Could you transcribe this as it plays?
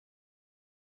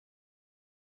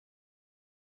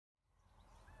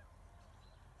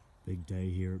Big day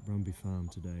here at Brumby Farm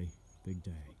today. Big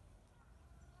day.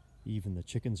 Even the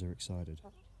chickens are excited.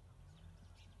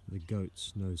 The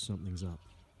goats know something's up.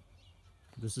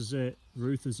 This is it.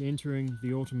 Ruth is entering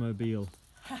the automobile.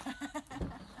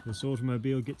 This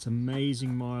automobile gets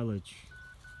amazing mileage.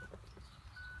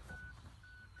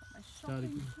 Got my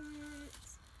shopping kit,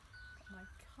 got my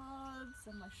cards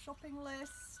and my shopping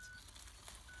list.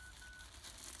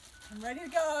 I'm ready to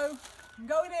go. I'm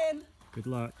going in. Good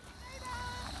luck.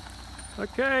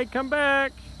 Okay, come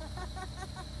back.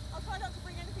 I'll try not to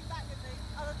bring anything back with me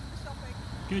other than the shopping.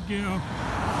 Good girl.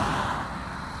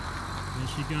 There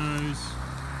she goes.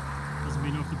 Hasn't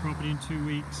been off the property in 2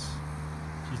 weeks.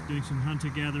 She's doing some hunter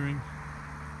gathering.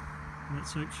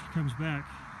 Let's hope she comes back.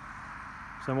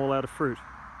 So I'm all out of fruit.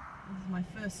 This is my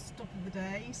first stop of the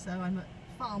day, so I'm at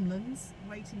Farmlands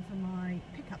waiting for my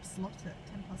pickup slot at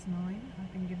 9:10.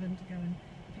 I've been given to go and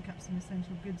pick up some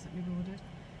essential goods that we've ordered.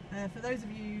 For those of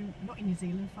you not in New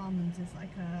Zealand, Farmlands is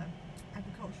like a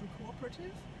agricultural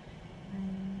cooperative,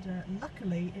 and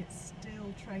luckily it's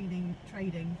still trading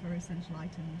for essential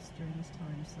items during this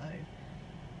time, so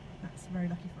that's very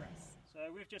lucky for us.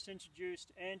 So we've just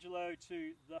introduced Angelo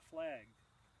to the flag,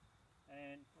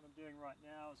 and what I'm doing right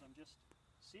now is I'm just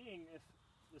seeing if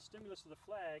the stimulus of the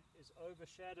flag is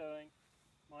overshadowing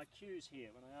my cues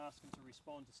here when I ask them to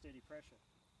respond to steady pressure.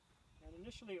 And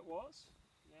initially it was.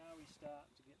 Now we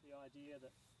start to get the idea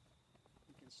that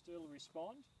he can still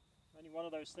respond. Only one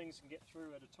of those things can get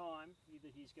through at a time.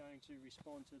 Either he's going to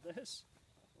respond to this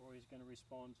or he's going to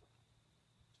respond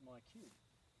to my cue.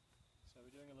 So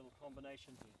we're doing a little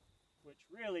combination here, which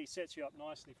really sets you up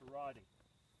nicely for riding.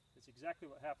 It's exactly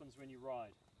what happens when you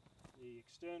ride. The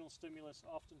external stimulus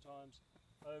oftentimes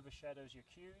overshadows your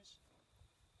cues,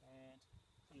 and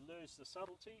you lose the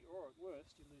subtlety, or at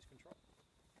worst you lose control.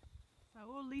 So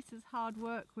all Lisa's hard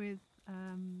work with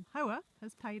Hoa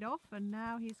has paid off, and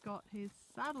now he's got his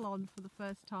saddle on for the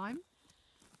first time.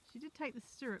 She did take the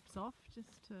stirrups off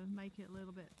just to make it a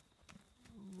little bit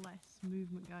less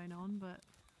movement going on, but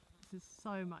this is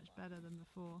so much better than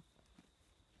before.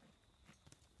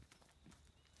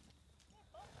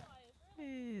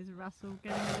 Here's Russell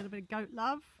getting a little bit of goat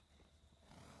love.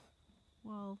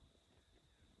 Well,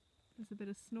 there's a bit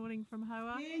of snorting from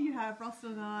Hoa. Here you have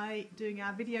Russell and I doing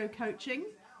our video coaching.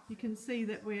 You can see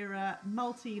that we're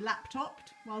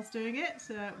multi-laptopped whilst doing it.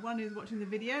 One is watching the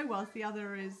video whilst the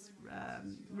other is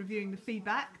reviewing the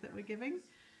feedback that we're giving.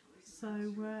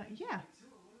 So yeah.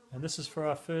 And this is for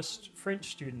our first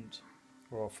French student,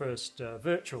 or our first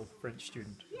virtual French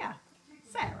student. Yeah,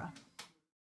 Sarah.